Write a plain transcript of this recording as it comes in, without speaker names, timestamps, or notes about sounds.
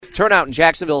Turnout in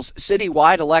Jacksonville's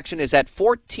citywide election is at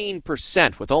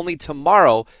 14%, with only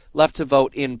tomorrow left to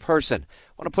vote in person.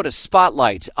 I want to put a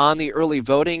spotlight on the early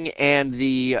voting and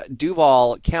the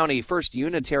Duval County first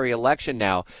unitary election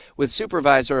now with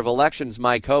Supervisor of Elections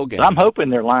Mike Hogan. I'm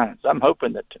hoping they're lines. I'm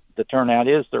hoping that the turnout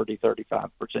is 35%.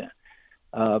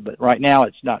 But right now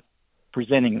it's not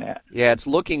presenting that. Yeah, it's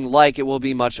looking like it will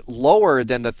be much lower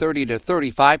than the 30 to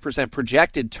 35%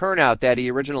 projected turnout that he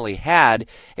originally had,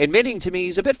 admitting to me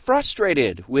he's a bit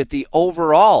frustrated with the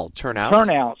overall turnout.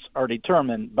 Turnouts are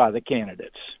determined by the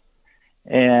candidates,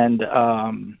 and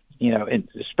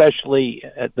especially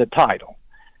at the title.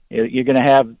 You're going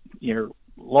to have your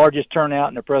largest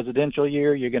turnout in a presidential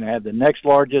year. You're going to have the next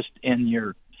largest in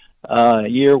your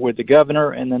year with the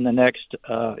governor, and then the next,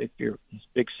 if you're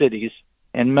big cities,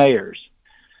 and mayors.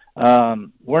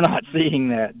 We're not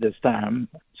seeing that this time,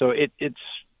 so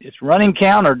it's running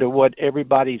counter to what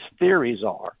everybody's theories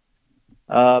are.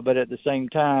 But at the same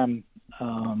time,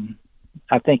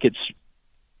 I think it's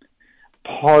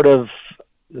part of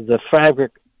the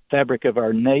fabric of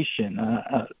our nation.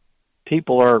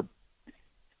 People are,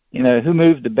 who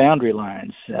moved the boundary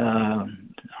lines?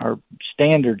 Our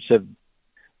standards have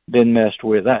been messed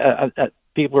with.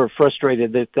 People are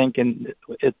frustrated. They're thinking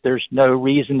there's no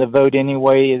reason to vote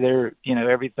anyway.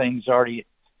 Everything's already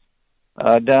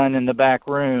done in the back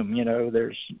room.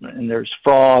 There's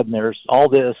fraud and there's all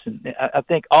this. And I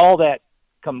think all that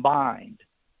combined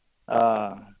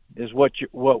is what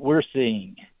we're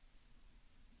seeing.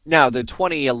 Now, the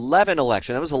 2011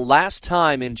 election, that was the last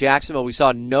time in Jacksonville we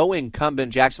saw no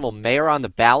incumbent Jacksonville mayor on the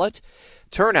ballot.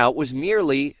 Turnout was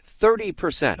nearly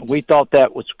 30%. We thought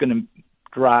that was going to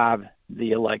drive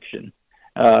the election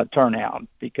turnout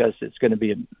because it's going to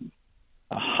be a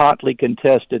hotly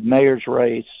contested mayor's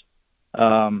race.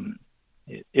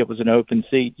 It was an open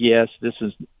seat. Yes, this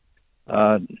is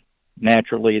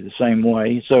naturally the same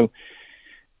way. So,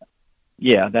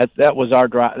 yeah, that was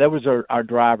our our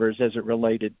drivers as it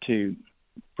related to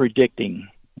predicting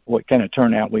what kind of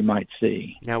turnout we might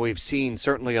see. Now, we've seen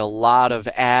certainly a lot of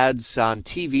ads on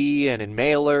TV and in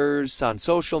mailers, on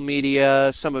social media.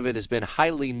 Some of it has been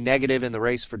highly negative in the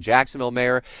race for Jacksonville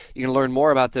mayor. You can learn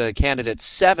more about the candidates,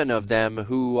 7 of them,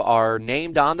 who are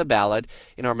named on the ballot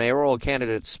in our Mayoral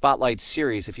Candidate Spotlight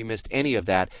series. If you missed any of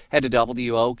that, head to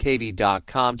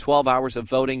WOKV.com. 12 hours of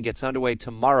voting gets underway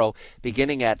tomorrow,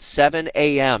 beginning at 7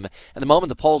 a.m. And the moment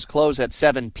the polls close at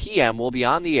 7 p.m., we'll be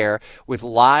on the air with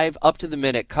live,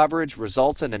 up-to-the-minute coverage,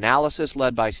 results, and analysis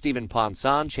led by Stephen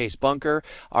Ponson, Chase Bunker,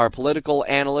 our political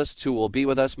analysts who will be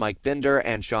with us, Mike Binder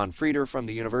and Sean Frieder from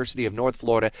the University of North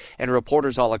Florida, and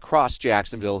reporters all across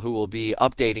Jacksonville who will be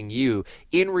updating you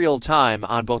in real time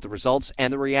on both the results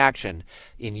and the reaction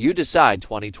in You Decide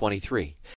 2023.